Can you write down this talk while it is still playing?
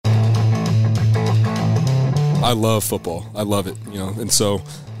I love football. I love it, and so,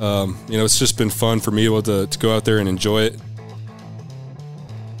 it's just been fun for me to go out there and enjoy it.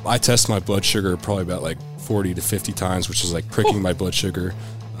 I test my blood sugar probably about like 40 to 50 times, which is like pricking my blood sugar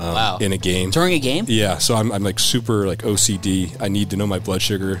in a game. During a game? Yeah, so I'm like super like OCD. I need to know my blood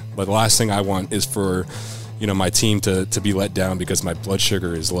sugar. But the last thing I want is for, my team to be let down because my blood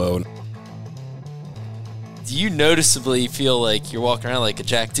sugar is low. Do you noticeably feel like you're walking around like a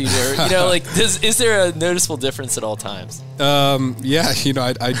jackdude? Is there a noticeable difference at all times? Yeah,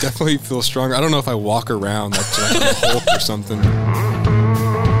 I definitely feel stronger. I don't know if I walk around like I'm a Hulk or something.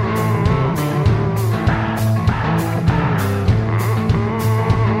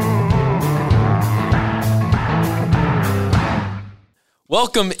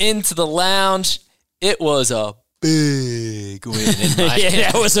 Welcome into the lounge. It was a big win in my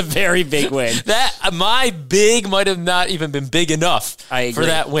Yeah, that was a very big win. My big might have not even been big enough for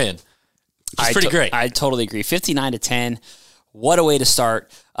that win. It's pretty great. I totally agree. 59-10. What a way to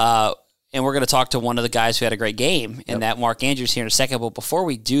start. And we're going to talk to one of the guys who had a great game, and that Mark Andrews here in a second. But before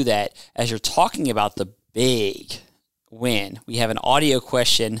we do that, as you're talking about the big win, we have an audio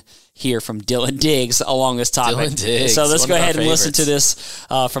question here from Dylan Diggs along this topic. Dylan Diggs, so let's go ahead and listen to favorites.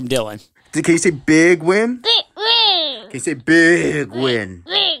 this from Dylan. Can you say big win? Big win. Can you say big win?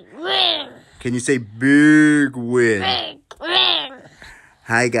 Big win. Can you say big win? Big win.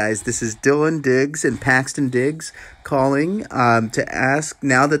 Hi guys, this is Dylan Diggs and Paxton Diggs calling to ask,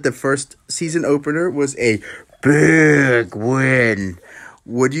 now that the first season opener was a big win,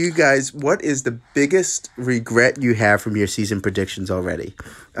 what is the biggest regret you have from your season predictions already?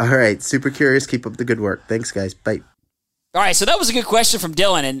 All right, super curious. Keep up the good work. Thanks, guys. Bye. All right, so that was a good question from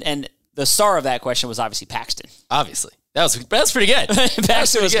Dylan, and the star of that question was obviously Paxton. Obviously. That's pretty good.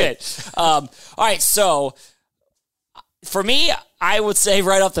 Paxton was good. All right, so for me, I would say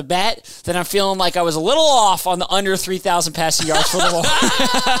right off the bat that I'm feeling like I was a little off on the under 3,000 passing yards for the Lord.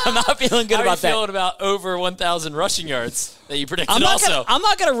 I'm not feeling good about that. How are you feeling about over 1,000 rushing yards that you predicted I'm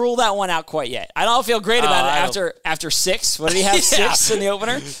not going to rule that one out quite yet. I don't feel great about it after 6. What did he have, 6 in the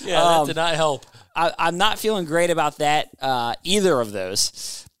opener? Yeah, that did not help. I'm not feeling great about that, either of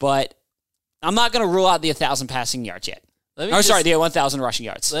those, but I'm not going to rule out the 1,000 passing yards yet. The 1,000 rushing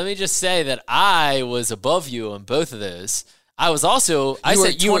yards. Let me just say that I was above you on both of those. I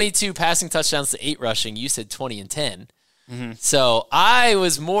said 22 passing touchdowns to 8 rushing. You said 20 and 10. Mm-hmm. So I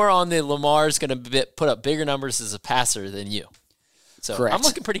was more on the Lamar's going to put up bigger numbers as a passer than you. So correct. I'm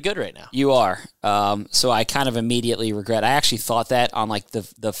looking pretty good right now. You are. So I kind of immediately regret. I actually thought that on like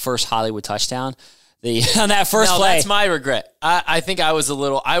the first Hollywood touchdown. On that first play. That's my regret. I think I went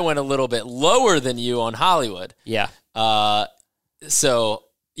a little bit lower than you on Hollywood. Yeah. So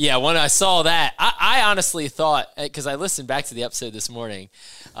yeah, when I saw that, I honestly thought, because I listened back to the episode this morning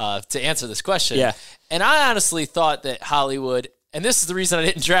to answer this question. Yeah. And I honestly thought that Hollywood, and this is the reason I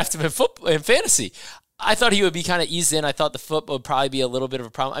didn't draft him in fantasy. I thought he would be kind of eased in. I thought the football would probably be a little bit of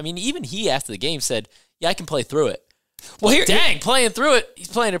a problem. I mean, even he after the game said, "Yeah, I can play through it." Well, playing through it, he's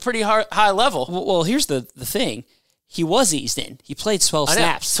playing a pretty high level. Well, here's the thing. He was eased in. He played 12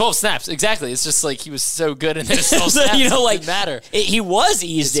 snaps. 12 snaps, exactly. It's just like he was so good in those 12 snaps. It didn't matter. He was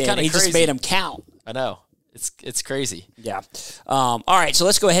eased in. He just made him count. I know. It's crazy. Yeah. All right, so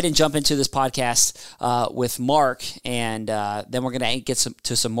let's go ahead and jump into this podcast with Mark, and then we're going to get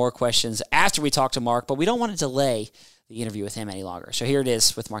to some more questions after we talk to Mark, but we don't want to delay the interview with him any longer. So here it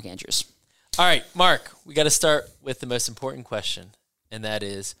is with Mark Andrews. All right, Mark, we got to start with the most important question, and that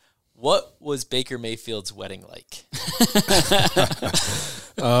is, what was Baker Mayfield's wedding like?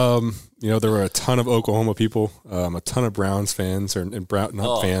 There were a ton of Oklahoma people, a ton of Browns fans,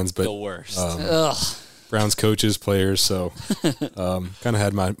 fans, but the worst. Browns coaches, players. So, kind of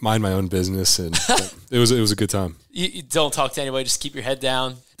had my own business, and it was a good time. You don't talk to anybody; just keep your head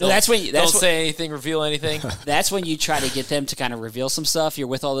down. Don't say anything, reveal anything. That's when you try to get them to kind of reveal some stuff. You're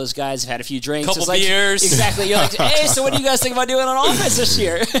with all those guys, have had a few drinks, couple beers. Exactly. You're like, hey, so what do you guys think about doing on offense this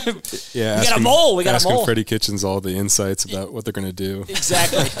year? Yeah, we got a mole. Asking Freddie Kitchens all the insights about what they're going to do.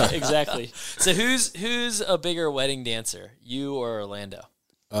 Exactly. So who's a bigger wedding dancer, you or Orlando?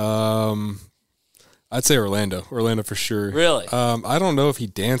 I'd say Orlando for sure. Really? I don't know if he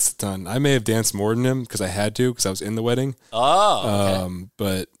danced a ton. I may have danced more than him because I had to because I was in the wedding. Oh, okay.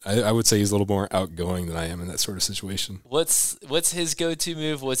 But I would say he's a little more outgoing than I am in that sort of situation. What's his go-to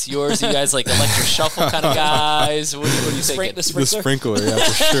move? What's yours? Are you guys like electric shuffle kind of guys? What are you thinking? The sprinkler, yeah,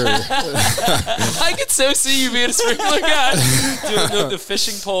 for sure. I could so see you being a sprinkler guy. Doing the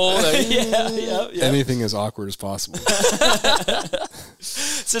fishing pole. Yeah. Anything as awkward as possible.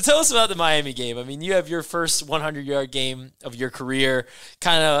 So tell us about the Miami game. I mean, you have your first 100-yard game of your career,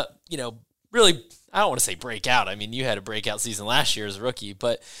 kind of, really, I don't want to say breakout. I mean, you had a breakout season last year as a rookie,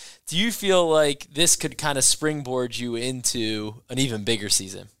 but do you feel like this could kind of springboard you into an even bigger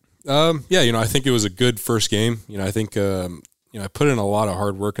season? Yeah, I think it was a good first game. I think, I put in a lot of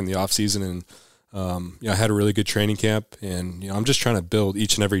hard work in the off season, and, I had a really good training camp, and, I'm just trying to build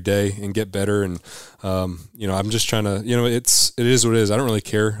each and every day and get better. And, I'm just trying to, it is what it is. I don't really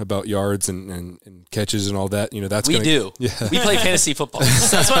care about yards and catches and all that. We do. Yeah. We play fantasy football.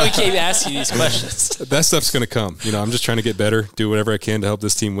 So that's why we keep asking these questions. That stuff's going to come. I'm just trying to get better, do whatever I can to help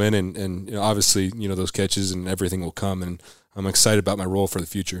this team win. And obviously, those catches and everything will come. And I'm excited about my role for the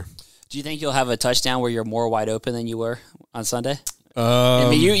future. Do you think you'll have a touchdown where you're more wide open than you were on Sunday? I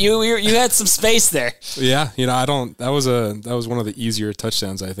mean, you had some space there. Yeah, that was one of the easier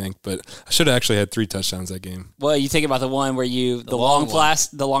touchdowns, I think, but I should have actually had 3 touchdowns that game. Well, you think about the one where the long pass.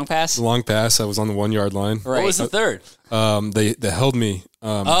 The long pass. I was on the 1 yard line. Right. What was the third? They held me.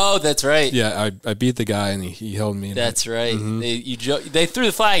 That's right. Yeah, I beat the guy and he held me. That's right. Mm-hmm. They threw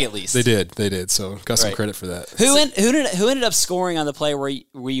the flag at least. They did. So got some credit for that. Who ended up scoring on the play where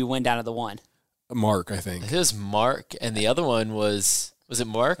you went down to the 1? Mark, I think. It was Mark, and the other one was it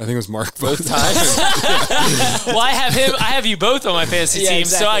Mark? I think it was Mark both times. Well, I have you both on my fantasy team,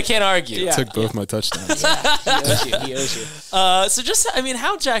 exactly. So I can't argue. Yeah. Took both my touchdowns. He owes you. So just,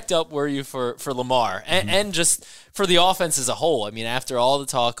 how jacked up were you for Lamar and just for the offense as a whole? I mean, after all the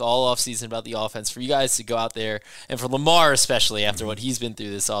talk all offseason about the offense, for you guys to go out there, and for Lamar especially after what he's been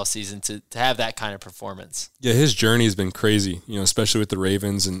through this offseason, to have that kind of performance. Yeah, his journey has been crazy, especially with the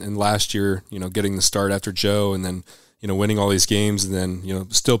Ravens, and last year, getting the start after Joe, and then winning all these games, and then,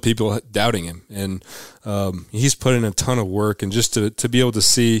 still people doubting him. And he's put in a ton of work, and just to be able to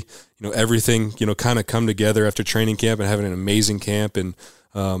see, everything, kind of come together after training camp and having an amazing camp. And,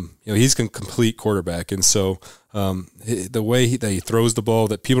 he's a complete quarterback. And so the way that he throws the ball,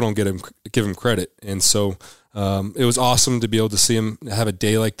 that people don't give him credit. And so it was awesome to be able to see him have a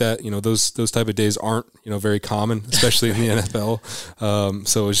day like that. Those type of days aren't, very common, especially in the NFL.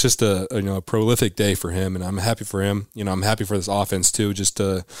 So it's just a prolific day for him, and I'm happy for him. I'm happy for this offense too.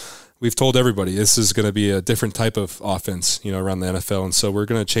 We've told everybody this is going to be a different type of offense, around the NFL. And so we're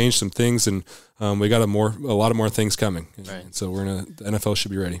going to change some things, and we got a lot of more things coming. Right. And so the NFL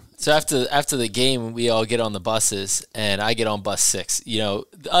should be ready. So after the game, we all get on the buses, and I get on bus 6.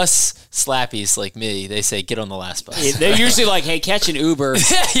 Us slappies like me, they say get on the last bus. Yeah, they're usually like, hey, catch an Uber.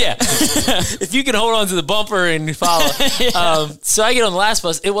 Yeah. If you can hold on to the bumper and follow. Yeah. So I get on the last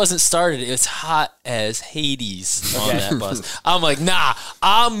bus. It wasn't started. It was hot as Hades on that bus. I'm like, nah,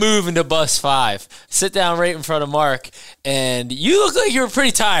 I'm moving to bus 5. Sit down right in front of Mark, and you look like you were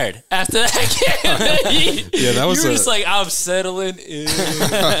pretty tired after that game. Yeah, that was. You were just like, I'm settling in.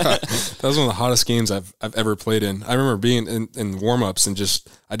 That was one of the hottest games I've ever played in. I remember being in warm-ups and just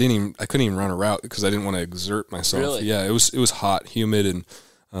I couldn't even run a route because I didn't want to exert myself. Really? Yeah, it was hot, humid, and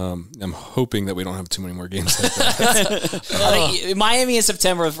I'm hoping that we don't have too many more games like that. I think Miami in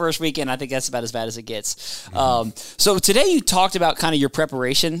September, the first weekend, I think that's about as bad as it gets. So today you talked about kind of your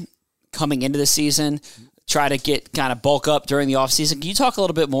preparation coming into the season, try to get kind of bulk up during the offseason. Can you talk a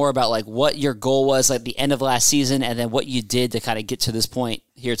little bit more about like what your goal was like the end of last season, and then what you did to kind of get to this point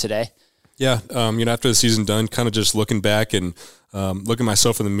here today? Yeah, after the season done, kind of just looking back and looking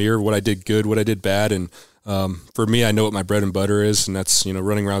myself in the mirror, what I did good, what I did bad, and for me, I know what my bread and butter is, and that's,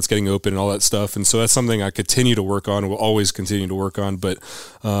 running routes, getting open, and all that stuff. And so that's something I continue to work on and will always continue to work on. But,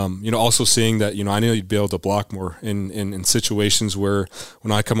 also seeing that, I know you'd be able to block more in situations where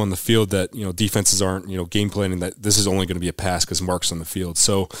when I come on the field that, defenses aren't, game planning that this is only going to be a pass because Mark's on the field.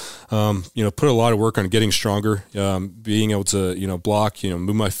 So, put a lot of work on getting stronger, being able to, block,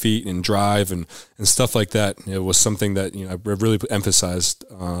 move my feet and drive and stuff like that. It was something that, I really emphasized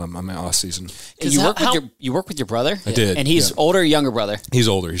on my off season. You work with your brother? I did. And he's older or younger brother? He's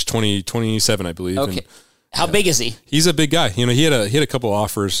older. He's 27, I believe. Okay. And, how big is he? He's a big guy. He had a couple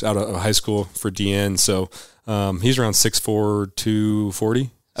offers out of high school for DN. So he's around 6'4",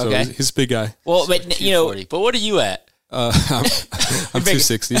 240. So okay. He's a big guy. Well, but but what are you at? I'm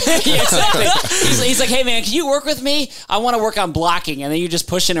 260. Yeah, exactly. He's like, hey man, can you work with me? I want to work on blocking, and then you're just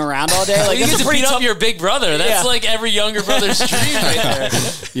pushing around all day. Like, you get to beat up your big brother. That's like every younger brother's dream right there.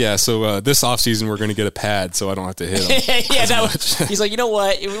 Yeah. So this offseason we're going to get a pad, so I don't have to hit him. He's like, you know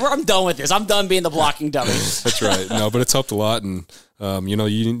what? I'm done with this. I'm done being the blocking dummy. That's right. No, but it's helped a lot, and you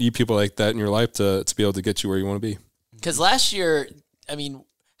need people like that in your life to be able to get you where you want to be. Because last year,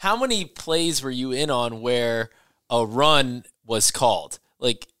 how many plays were you in on where a run was called?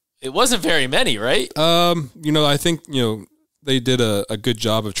 Like, it wasn't very many, right? I think, they did a good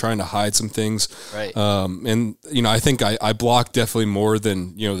job of trying to hide some things. Right. And, I think I block definitely more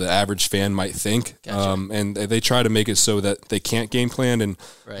than, the average fan might think. Gotcha. And they try to make it so that they can't game plan. And,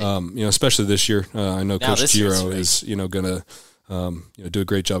 right. Especially this year, I know Now Coach Giro is, going to, do a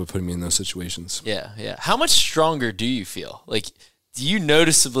great job of putting me in those situations. Yeah. Yeah. How much stronger do you feel? Like, do you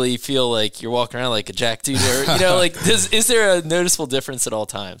noticeably feel like you're walking around like a jackdude, or is there a noticeable difference at all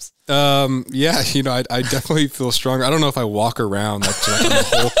times? Yeah, I definitely feel stronger. I don't know if I walk around like I'm a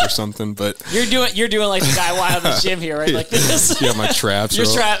Hulk or something, but you're doing like the guy wild in the gym here, right? Like this. Yeah, my traps. The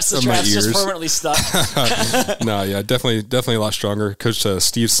traps just permanently stuck. No, yeah, definitely a lot stronger. Coach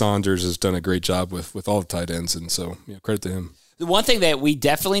Steve Saunders has done a great job with all the tight ends, and so credit to him. The one thing that we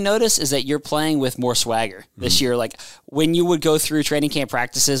definitely notice is that you're playing with more swagger this year. Like when you would go through training camp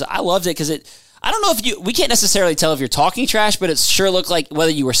practices, I loved it because I don't know if we can't necessarily tell if you're talking trash, but it sure looked like whether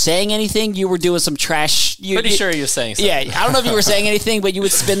you were saying anything, you were doing some trash. Pretty sure you were saying something. Yeah, I don't know if you were saying anything, but you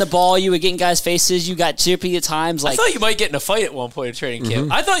would spin the ball, you would get in guys' faces, you got chippy at times. I thought you might get in a fight at one point in training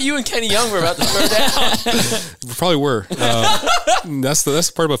camp. I thought you and Kenny Young were about to throw down. We probably were. That's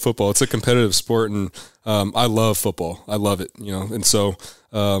the part about football. It's a competitive sport, and I love football. I love it, and so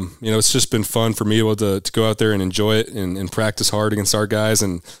it's just been fun for me to go out there and enjoy it and practice hard against our guys,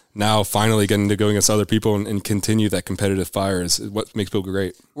 and now finally getting to go against other people and continue that competitive fire is what makes people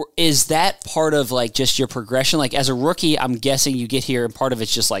great. Is that part of like just your progression? Like as a rookie, I'm guessing you get here and part of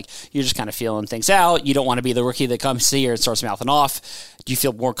it's just like you're just kind of feeling things out. You don't want to be the rookie that comes here and starts mouthing off. Do you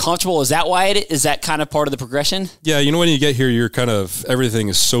feel more comfortable? Is that why is that kind of part of the progression? Yeah, when you get here, you're kind of, everything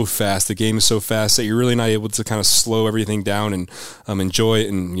is so fast. The game is so fast that you're really not able to kind of slow everything down and enjoy it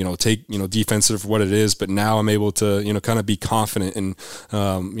and, take, defensive for what it is. But now I'm able to, kind of be confident and,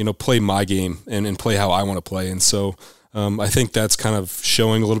 play my game and play how I want to play. And so I think that's kind of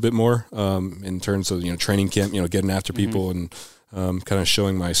showing a little bit more in terms of, training camp, getting after people and kind of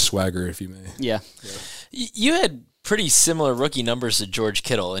showing my swagger, if you may. Yeah. You had pretty similar rookie numbers to George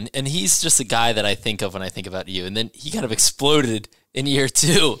Kittle, and he's just a guy that I think of when I think about you. And then he kind of exploded in year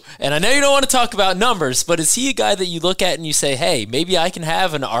 2. And I know you don't want to talk about numbers, but is he a guy that you look at and you say, hey, maybe I can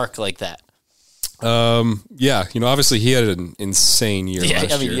have an arc like that? Yeah, obviously he had an insane year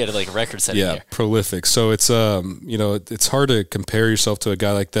last year. He had like a record-setting year. Yeah, prolific. So it's, it's hard to compare yourself to a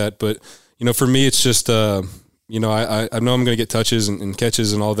guy like that. But, for me, it's just, I know I'm going to get touches and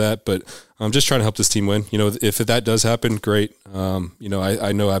catches and all that, but I'm just trying to help this team win. If that does happen, great. I know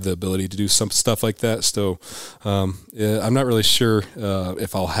I have the ability to do some stuff like that. So I'm not really sure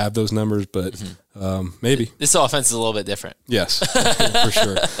if I'll have those numbers, but maybe. This offense is a little bit different. Yes, for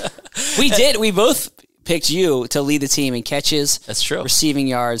sure. We both picked you to lead the team in catches, that's true, receiving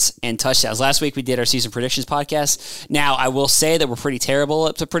yards, and touchdowns. Last week we did our season predictions podcast. Now I will say that we're pretty terrible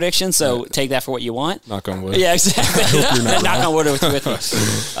at the predictions, so take that for what you want. Knock on wood. Yeah, exactly. Knock on wood with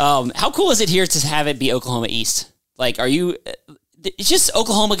me. How cool is it here to have it be Oklahoma East? Like, are you? It's just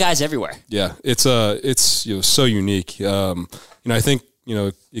Oklahoma guys everywhere. Yeah, it's so unique. I think.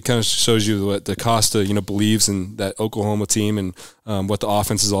 It kind of shows you what DaCosta, believes in that Oklahoma team and what the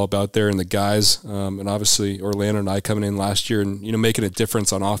offense is all about there and the guys. And obviously Orlando and I coming in last year and, making a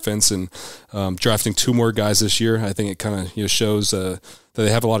difference on offense and drafting 2 more guys this year. I think it kind of, shows that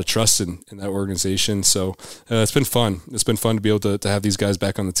they have a lot of trust in that organization. So it's been fun. It's been fun to be able to have these guys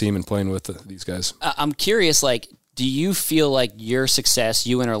back on the team and playing with these guys. I'm curious, do you feel like your success,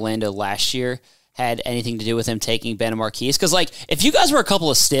 you in Orlando last year, had anything to do with him taking Ben and Marquise? Because, if you guys were a couple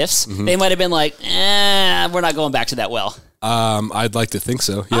of stiffs, they might have been like, we're not going back to that well. I'd like to think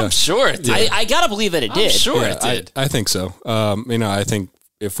so, yeah. I'm sure it did. I got to believe that it did. I'm sure it did. I think so. I think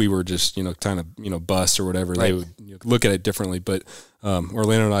if we were just, kind of bust or whatever, they would look at it differently. But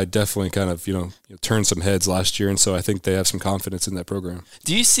Orlando and I definitely kind of, turned some heads last year. And so I think they have some confidence in that program.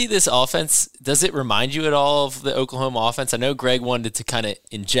 Do you see this offense? Does it remind you at all of the Oklahoma offense? I know Greg wanted to kind of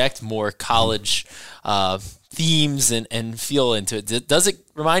inject more college themes and feel into it. Does it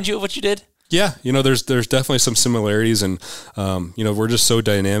remind you of what you did? Yeah, there's definitely some similarities, and we're just so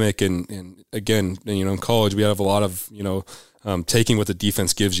dynamic, and again, in college we have a lot of taking what the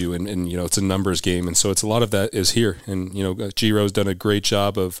defense gives you, and it's a numbers game, and so it's a lot of that is here, and Giro's done a great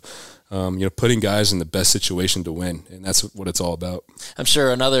job of putting guys in the best situation to win, and that's what it's all about. I'm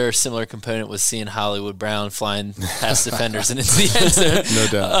sure another similar component was seeing Hollywood Brown flying past defenders and into the end zone. No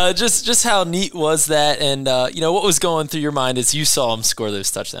doubt. Just how neat was that, and what was going through your mind as you saw him score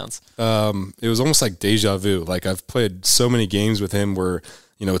those touchdowns? It was almost like deja vu. Like I've played so many games with him where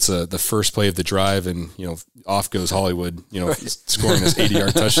it's the first play of the drive, and off goes Hollywood, scoring this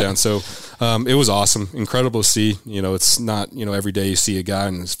 80-yard touchdown. So it was awesome, incredible to see. It's not every day you see a guy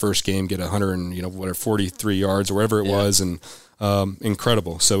in his first game get 43 yards or whatever it was, and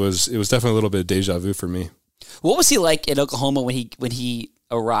incredible. So it was definitely a little bit of deja vu for me. What was he like in Oklahoma when he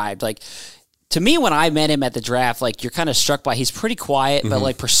arrived? Like, to me, when I met him at the draft, like, you're kind of struck by, he's pretty quiet, but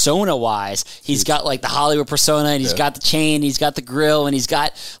like persona wise, he's got like the Hollywood persona, and he's got the chain, he's got the grill, and he's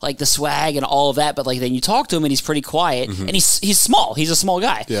got like the swag and all of that. But like, then you talk to him and he's pretty quiet, and he's small. He's a small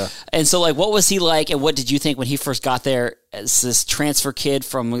guy. Yeah. And so like, what was he like, and what did you think when he first got there as this transfer kid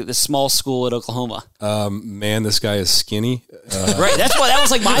from this small school at Oklahoma? Man, this guy is skinny. Right. That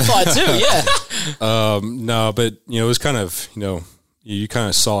was like my thought too. Yeah. No, but it was kind of, you kind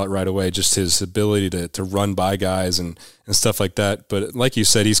of saw it right away, just his ability to run by guys and stuff like that. But like you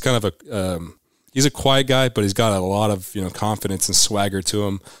said, he's kind of he's a quiet guy, but he's got a lot of, confidence and swagger to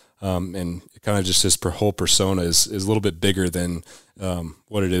him. And kind of just his whole persona is a little bit bigger than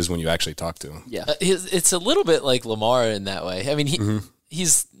what it is when you actually talk to him. Yeah. It's a little bit like Lamar in that way. I mean,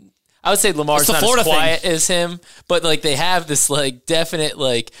 he's, I would say Lamar's not as quiet as him, but like they have this like definite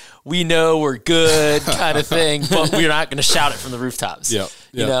like we know we're good kind of thing, but we're not going to shout it from the rooftops. Yeah,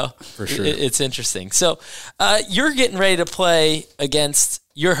 you know, for sure. It's interesting. So you're getting ready to play against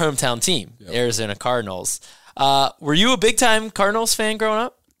your hometown team, Arizona Cardinals. Were you a big time Cardinals fan growing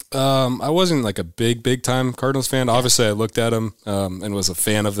up? I wasn't like a big time Cardinals fan. Obviously, I looked at them and was a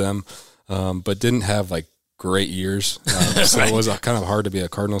fan of them, but didn't have like great years. So it was kind of hard to be a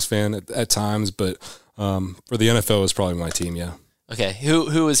Cardinals fan at times, but for the NFL, it was probably my team. Yeah. Okay.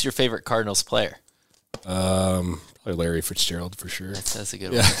 Who was your favorite Cardinals player? Probably Larry Fitzgerald for sure. That's a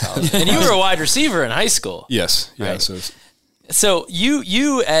good one. And you were a wide receiver in high school. Yes. Yeah. Right. So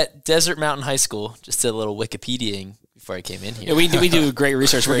you at Desert Mountain High School, just did a little Wikipediaing before I came in here. Yeah, we do great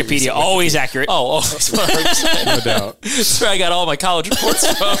research. Wikipedia, always accurate. Oh, always. No doubt. That's where I got all my college reports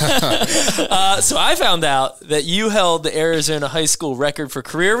from. So I found out that you held the Arizona high school record for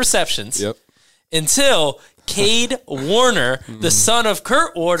career receptions. Yep. Until Cade Warner, the son of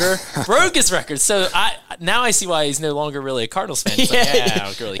Kurt Warner, broke his record. So now I see why he's no longer really a Cardinals fan. He's I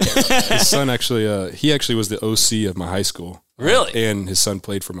don't really care about that. His son actually, he actually was the OC of my high school. Really? And his son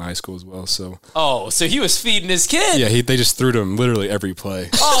played for my high school as well. So. Oh, so he was feeding his kid. Yeah, they just threw to him literally every play.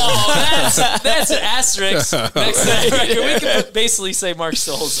 Oh, that's an asterisk next to that record. We can basically say Mark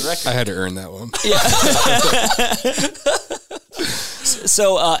still holds the record. I had to earn that one. Yeah.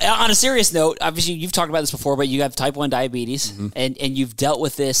 So on a serious note, obviously you've talked about this before, but you have type 1 diabetes, and you've dealt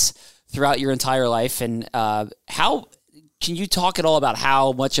with this throughout your entire life. And how can you talk at all about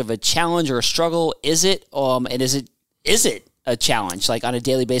how much of a challenge or a struggle is it? And is it a challenge like on a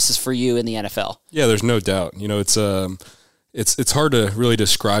daily basis for you in the NFL? Yeah, there's no doubt. It's hard to really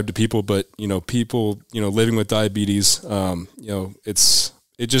describe to people, but people living with diabetes,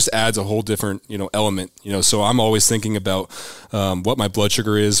 it just adds a whole different element. So I'm always thinking about what my blood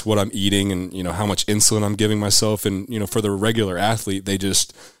sugar is, what I'm eating, and how much insulin I'm giving myself. And for the regular athlete, they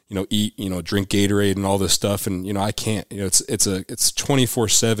just eat, drink Gatorade and all this stuff, and I can't. It's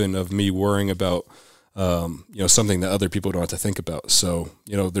 24/7 of me worrying about something that other people don't have to think about. So,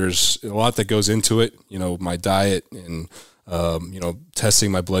 there's a lot that goes into it, my diet and,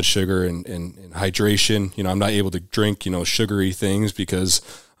 testing my blood sugar and hydration. I'm not able to drink, sugary things because,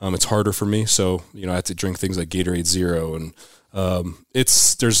 it's harder for me. So, I have to drink things like Gatorade Zero, and,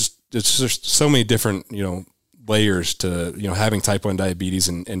 there's just so many different, layers to, having type 1 diabetes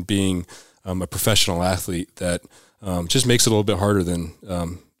and being, a professional athlete that, just makes it a little bit harder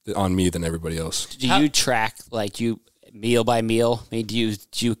than, on me than everybody else. Do you track meal by meal? I mean, do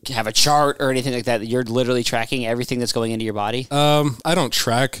you have a chart or anything like that you're literally tracking everything that's going into your body? I don't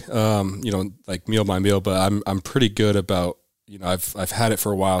track like meal by meal, but I'm pretty good about I've had it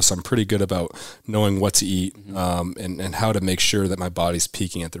for a while, so I'm pretty good about knowing what to eat and how to make sure that my body's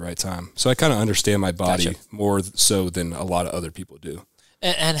peaking at the right time. So I kind of understand my body more so than a lot of other people do.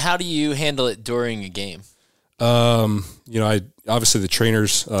 And how do you handle it during a game? I obviously the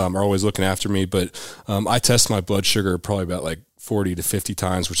trainers are always looking after me, but I test my blood sugar probably about like 40 to 50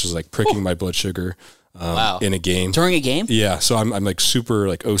 times, which is like pricking my blood sugar in a game. During a game? Yeah, so I'm like super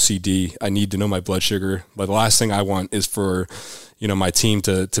like OCD. I need to know my blood sugar. But the last thing I want is for my team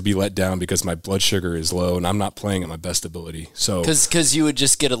to be let down because my blood sugar is low and I'm not playing at my best ability. So because you would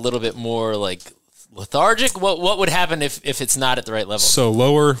just get a little bit more like lethargic. What would happen if it's not at the right level? So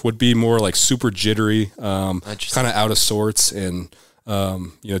lower would be more like super jittery, kind of out of sorts, and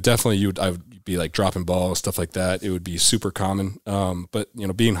definitely I would be like dropping balls, stuff like that. It would be super common. But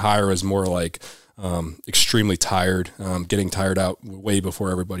being higher is more like extremely tired, getting tired out way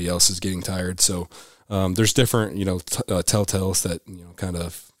before everybody else is getting tired. So there's different, telltales that, kind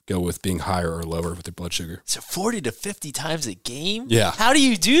of go with being higher or lower with their blood sugar. So 40 to 50 times a game? Yeah. How do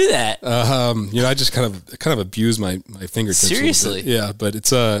you do that? I just kind of abuse my fingertips. Seriously? Yeah, but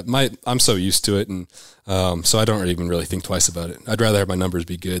it's I'm so used to it, and so I don't even really think twice about it. I'd rather have my numbers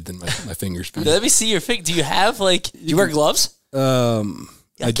be good than my fingers be. Let me see your finger. Do you have do you wear gloves?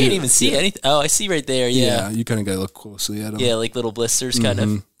 I can't even see anything. Oh, I see right there. Yeah. You kind of got to look closely at them. Yeah, like little blisters kind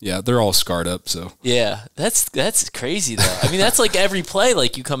of. Yeah, they're all scarred up, so. Yeah, that's crazy though. I mean, that's like every play,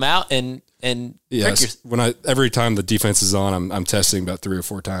 like you come out and every time the defense is on, I'm testing about 3 or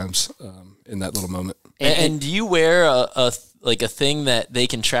 4 times in that little moment. And do you wear a thing that they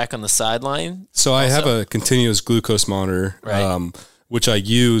can track on the sideline? So I have a continuous glucose monitor, right. Which I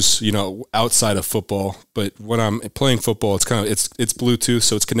use, outside of football. But when I'm playing football, it's it's Bluetooth,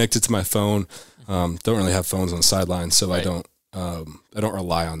 so it's connected to my phone. Don't really have phones on the sideline, so right. I don't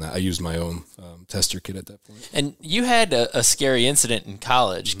rely on that. I use my own tester kit at that point. And you had a scary incident in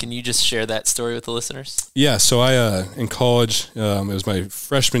college. Can you just share that story with the listeners? Yeah. So I in college, it was my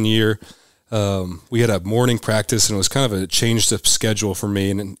freshman year. We had a morning practice, and it was kind of a change of schedule for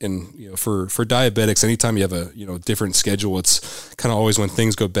me. And for diabetics, anytime you have a different schedule, it's kind of always when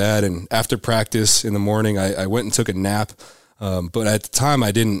things go bad. And after practice in the morning, I went and took a nap. But at the time,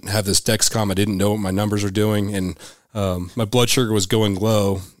 I didn't have this Dexcom. I didn't know what my numbers were doing, and my blood sugar was going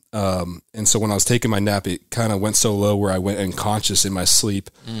low. And so when I was taking my nap, it kind of went so low where I went unconscious in my sleep.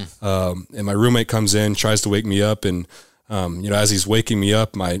 And my roommate comes in, tries to wake me up, and as he's waking me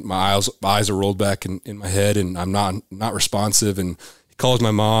up, my eyes are rolled back in my head, and I'm not responsive. And he calls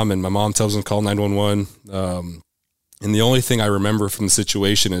my mom, and my mom tells him to call 911. And the only thing I remember from the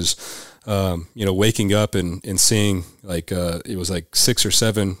situation is, waking up and seeing it was like 6 or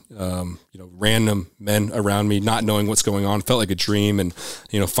 7, random men around me, not knowing what's going on. Felt like a dream, and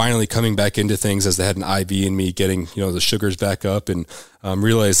finally coming back into things as they had an IV in me, getting the sugars back up, and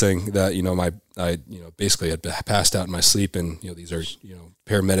realizing that I basically had passed out in my sleep, and these are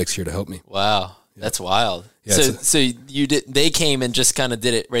paramedics here to help me. Wow. That's wild. Yeah, so you did. They came and just kind of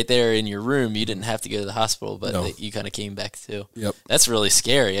did it right there in your room. You didn't have to go to the hospital, but you kind of came back too. Yep. That's really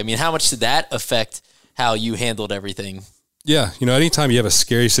scary. I mean, how much did that affect how you handled everything? Yeah, anytime you have a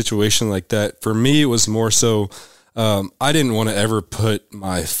scary situation like that, for me it was more so. I didn't want to ever put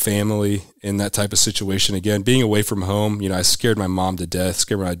my family in that type of situation again. Being away from home, I scared my mom to death,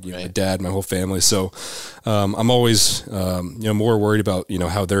 scared my dad, my whole family. So I'm always, more worried about,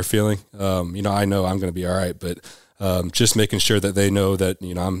 how they're feeling. I know I'm going to be all right, but just making sure that they know that,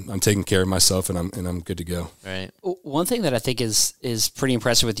 I'm taking care of myself and I'm good to go. Right. One thing that I think is pretty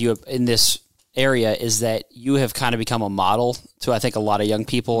impressive with you in this area is that you have kind of become a model to, I think, a lot of young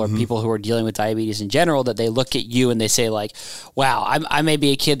people or people who are dealing with diabetes in general, that they look at you and they say like, wow, I may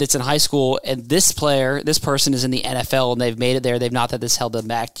be a kid that's in high school and this person is in the NFL and they've made it there. They've not that this held them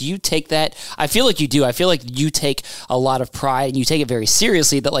back. Do you take that? I feel like you do. I feel like you take a lot of pride and you take it very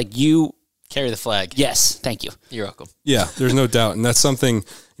seriously, that like you carry the flag. Yes. Thank you. You're welcome. Yeah, there's no doubt. And that's something,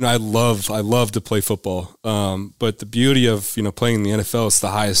 I love to play football. But the beauty of, playing in the NFL, it's the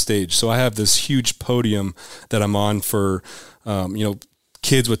highest stage. So I have this huge podium that I'm on for,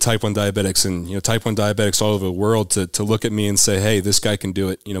 kids with type 1 diabetics and, type 1 diabetics all over the world to look at me and say, hey, this guy can do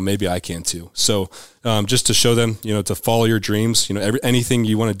it. Maybe I can too. So just to show them, to follow your dreams, anything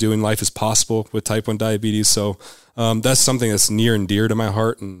you want to do in life is possible with type 1 diabetes. So that's something that's near and dear to my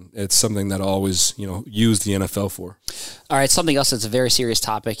heart, and it's something that I always, use the NFL for. All right, something else that's a very serious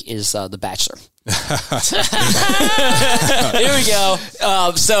topic is The Bachelor. Here we go.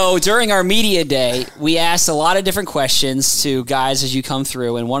 So during our media day, we asked a lot of different questions to guys as you come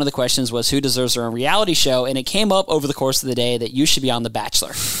through, and one of the questions was who deserves their own reality show, and it came up over the course of the day that you should be on The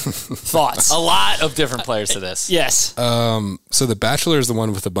Bachelor. Thoughts? A lot of different players to this. Yes. So The Bachelor is the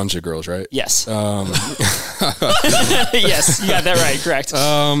one with a bunch of girls, right? Yes. Yes, you got that right. Correct.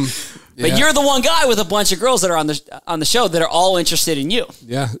 But you're the one guy with a bunch of girls that are on the show that are all interested in you.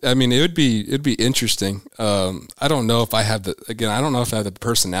 Yeah, I mean, it'd be interesting. I don't know if I have the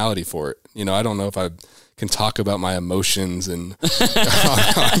personality for it. I don't know if I can talk about my emotions and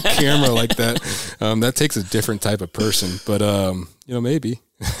on camera like that. That takes a different type of person, but maybe.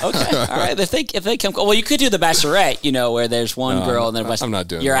 Okay, all right. If they come, well, you could do The Bachelorette, where there's one girl and then a bunch. I'm not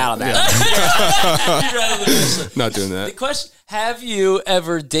doing. You're out of that. Yeah. Not doing that. The question: have you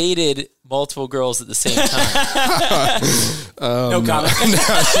ever dated multiple girls at the same time? No comment.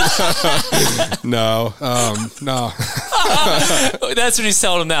 No. That's what he's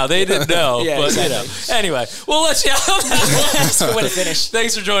telling them now. They didn't know. Yeah, but, exactly. Anyway, we'll let you out on that one. That's a good way to finish.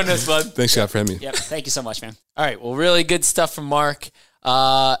 Thanks for joining us, bud. Thanks, Scott, for having me. Yep. Thank you so much, man. All right. Well, really good stuff from Mark.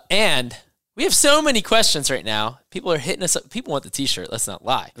 And we have so many questions right now. People are hitting us up. People want the t-shirt. Let's not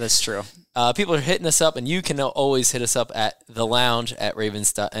lie. That's true. People are hitting us up, and you can always hit us up at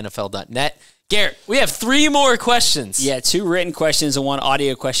thelounge@ravens.nfl.net. Garrett, we have 3 more questions. Yeah, 2 written questions and 1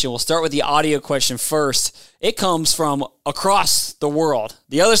 audio question. We'll start with the audio question first. It comes from across the world,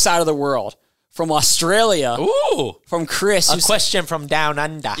 the other side of the world, from Australia. Ooh. From Chris. A question from down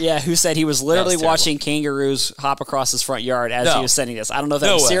under. Yeah, who said he was literally terrible. watching kangaroos hop across his front yard as he was sending this. I don't know if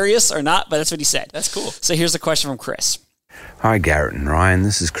that was way. serious or not, but that's what he said. That's cool. So here's the question from Chris. Hi Garrett and Ryan,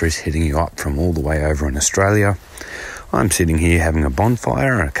 this is Chris hitting you up from all the way over in Australia. I'm sitting here having a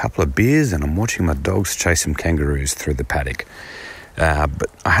bonfire and a couple of beers and I'm watching my dogs chase some kangaroos through the paddock. But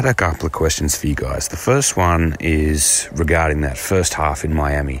I had a couple of questions for you guys. The first one is regarding that first half in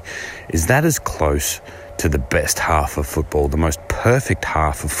Miami. Is that as close to the best half of football, the most perfect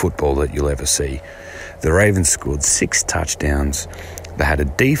half of football that you'll ever see? The Ravens scored 6 touchdowns. They had a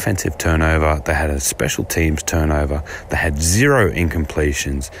defensive turnover, they had a special teams turnover, they had 0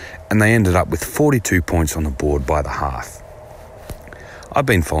 incompletions, and they ended up with 42 points on the board by the half. I've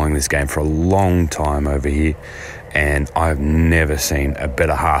been following this game for a long time over here, and I've never seen a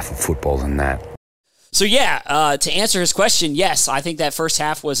better half of football than that. So yeah, to answer his question, yes, I think that first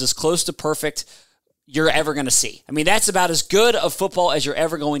half was as close to perfect you're ever going to see. I mean, that's about as good of football as you're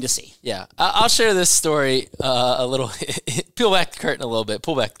ever going to see. Yeah. I'll share this story a little. Pull back the curtain a little bit.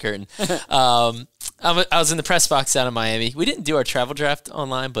 Pull back the curtain. I was in the press box down in Miami. We didn't do our travel draft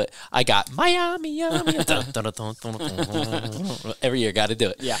online, but I got Miami. Every year, got to do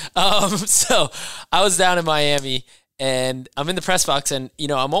it. Yeah. So I was down in Miami, and I'm in the press box, and,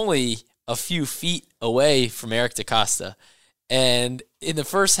 I'm only a few feet away from Eric DeCosta. And in the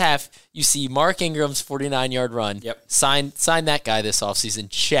first half, you see Mark Ingram's 49-yard run. Yep. Sign that guy this offseason.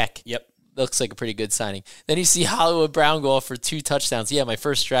 Check. Yep. Looks like a pretty good signing. Then you see Hollywood Brown go off for 2 touchdowns. Yeah, my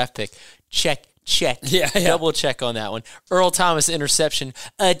first draft pick. Check. Yeah. Double check on that one. Earl Thomas interception.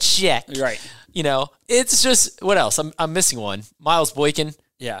 A check. Right. It's just, what else? I'm missing one. Miles Boykin.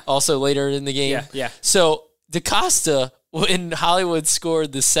 Yeah. Also later in the game. Yeah. So DeCosta, when Hollywood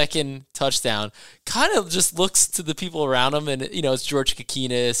scored the second touchdown, kind of just looks to the people around him, and it's George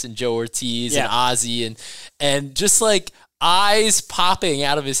Kokinis and Joe Ortiz and Ozzie, and just like eyes popping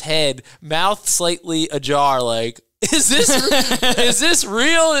out of his head, mouth slightly ajar, like, is this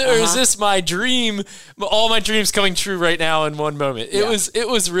real, or is this my dream? All my dreams coming true right now in one moment. It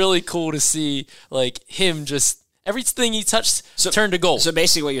was really cool to see, like, him just. Everything he touched turned to gold. So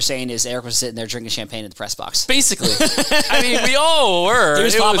basically what you're saying is Eric was sitting there drinking champagne in the press box. Basically. I mean, we all were. He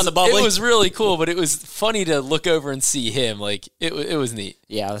was popping the bubbly. It was really cool, but it was funny to look over and see him. Like, it was neat.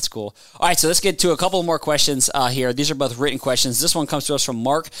 Yeah, that's cool. All right, so let's get to a couple more questions here. These are both written questions. This one comes to us from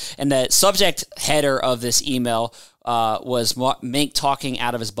Mark, and the subject header of this email was Mink talking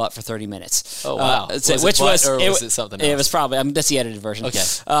out of his butt for 30 minutes. Oh, wow. Was it something else? It was probably, that's the edited version. Okay.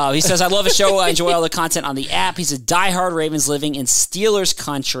 He says, I love the show. I enjoy all the content on the app. He's a diehard Ravens living in Steelers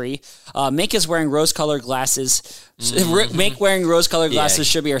country. Mink is wearing rose-colored glasses. Mink wearing rose-colored glasses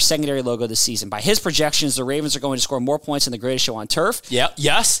should be our secondary logo this season. By his projections, the Ravens are going to score more points in the greatest show on turf. Yep.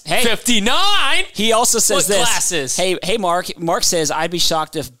 Yes. Hey. 59. He also says this. Glasses? Hey, Mark. Mark says, I'd be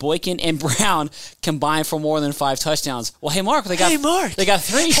shocked if Boykin and Brown combined for more than 5 touchdowns. Well, hey, Mark. They got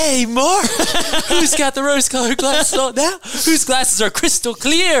 3. Hey, Mark. Who's got the rose-colored glasses on now? Whose glasses are crystal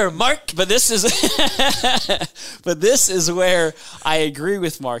clear, Mark? But this is where I agree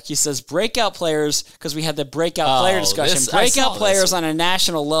with Mark. He says breakout players, because we had the breakout player discussion. Breakout players on a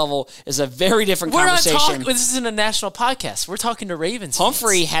national level is a very different conversation. This isn't a national podcast. We're talking to Ravens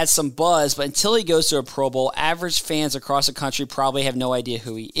Humphrey fans. had some buzz, but until he goes to a Pro Bowl, average fans across the country probably have no idea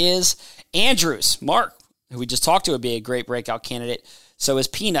who he is. Andrews, Mark, who we just talked to, would be a great breakout candidate. So is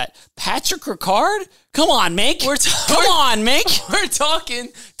Peanut. Patrick Ricard? Come on, Mink. Come on, Mink. We're talking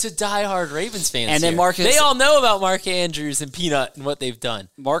to diehard Ravens fans. And then here. Mark, they all know about Mark Andrews and Peanut and what they've done.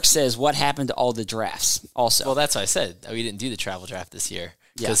 Mark says, what happened to all the drafts also? Well, that's what I said. We didn't do the travel draft this year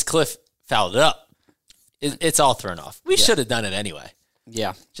because Cliff fouled it up. It's all thrown off. We should have done it anyway.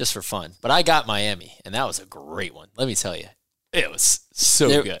 Yeah. Just for fun. But I got Miami, and that was a great one. Let me tell you. It was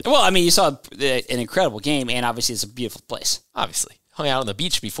so good. Well, I mean, you saw an incredible game, and obviously it's a beautiful place. Obviously. Hung out on the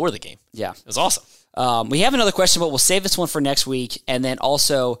beach before the game. Yeah. It was awesome. We have another question, but we'll save this one for next week. And then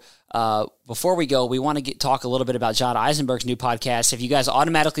also, before we go, we want to talk a little bit about John Eisenberg's new podcast. If you guys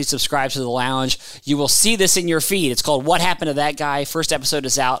automatically subscribe to The Lounge, you will see this in your feed. It's called What Happened to That Guy? First episode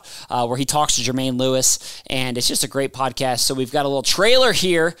is out where he talks to Jermaine Lewis, and it's just a great podcast. So we've got a little trailer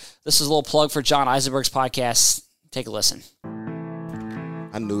here. This is a little plug for John Eisenberg's podcast. Take a listen.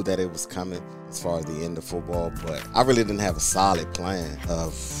 I knew that it was coming as far as the end of football, but I really didn't have a solid plan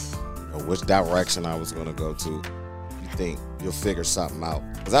of which direction I was going to go to. Think you'll figure something out,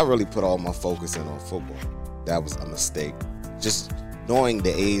 because I really put all my focus in on football. That was a mistake. Just knowing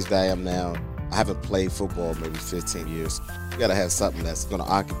the age that I am now, I haven't played football maybe 15 years. You gotta have something that's gonna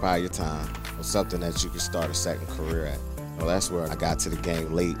occupy your time, or something that you can start a second career at. Well, that's where I got to the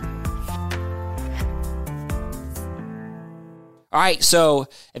game late. All right, so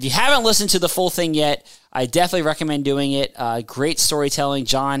if you haven't listened to the full thing yet, I definitely recommend doing it. Great storytelling.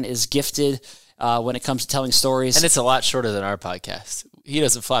 John is gifted when it comes to telling stories. And it's a lot shorter than our podcast. He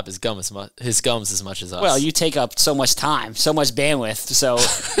doesn't flap his gums as much as us. Well, you take up so much time, so much bandwidth, so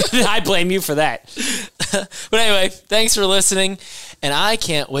I blame you for that. But anyway, thanks for listening, and I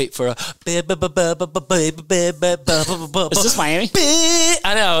can't wait for a... Is this Miami?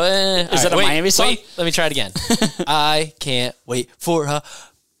 I know. Is that a Miami song? Wait, let me try it again. I can't wait for a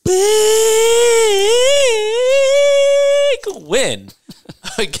big win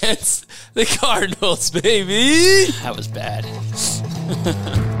against the Cardinals, baby. That was bad.